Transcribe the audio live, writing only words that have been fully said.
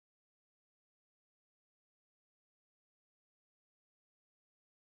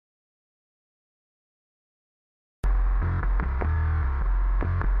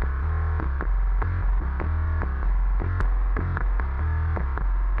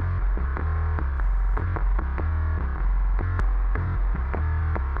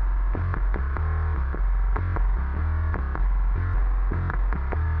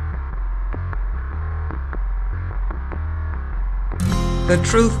the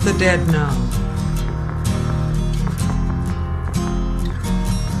truth the dead know.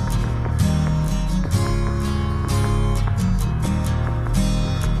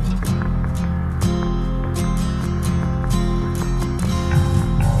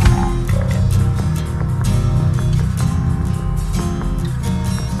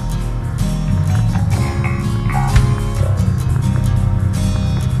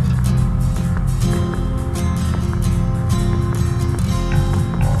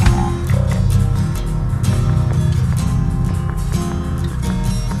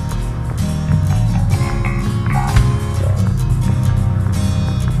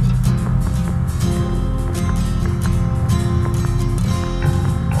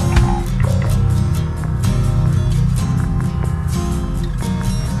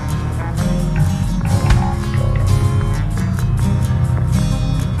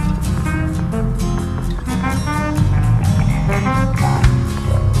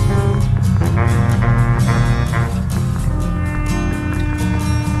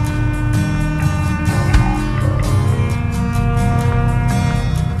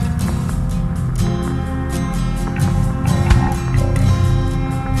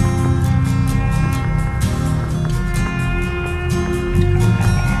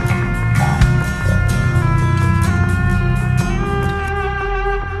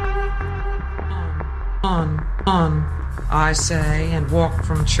 On, I say, and walk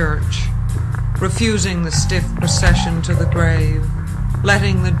from church, refusing the stiff procession to the grave,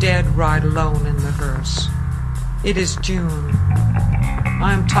 letting the dead ride alone in the hearse. It is June.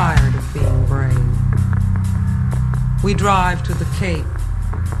 I am tired of being brave. We drive to the Cape.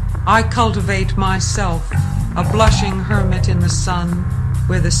 I cultivate myself, a blushing hermit in the sun,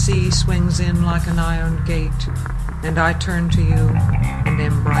 where the sea swings in like an iron gate, and I turn to you and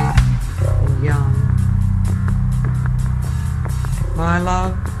am bright and young. My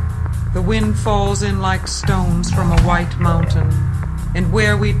love, the wind falls in like stones from a white mountain, and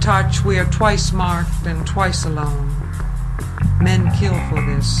where we touch we are twice marked and twice alone. Men kill for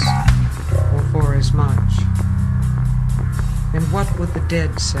this, or for as much. And what would the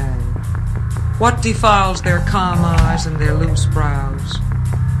dead say? What defiles their calm eyes and their loose brows?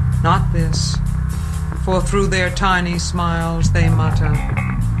 Not this, for through their tiny smiles they mutter,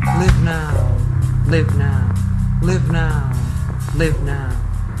 live now, live now, live now. Live now,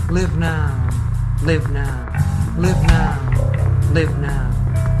 live now, live now, live now, live now,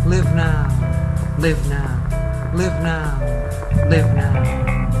 live now, live now, live now, live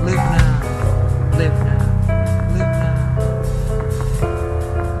now, live now, live now.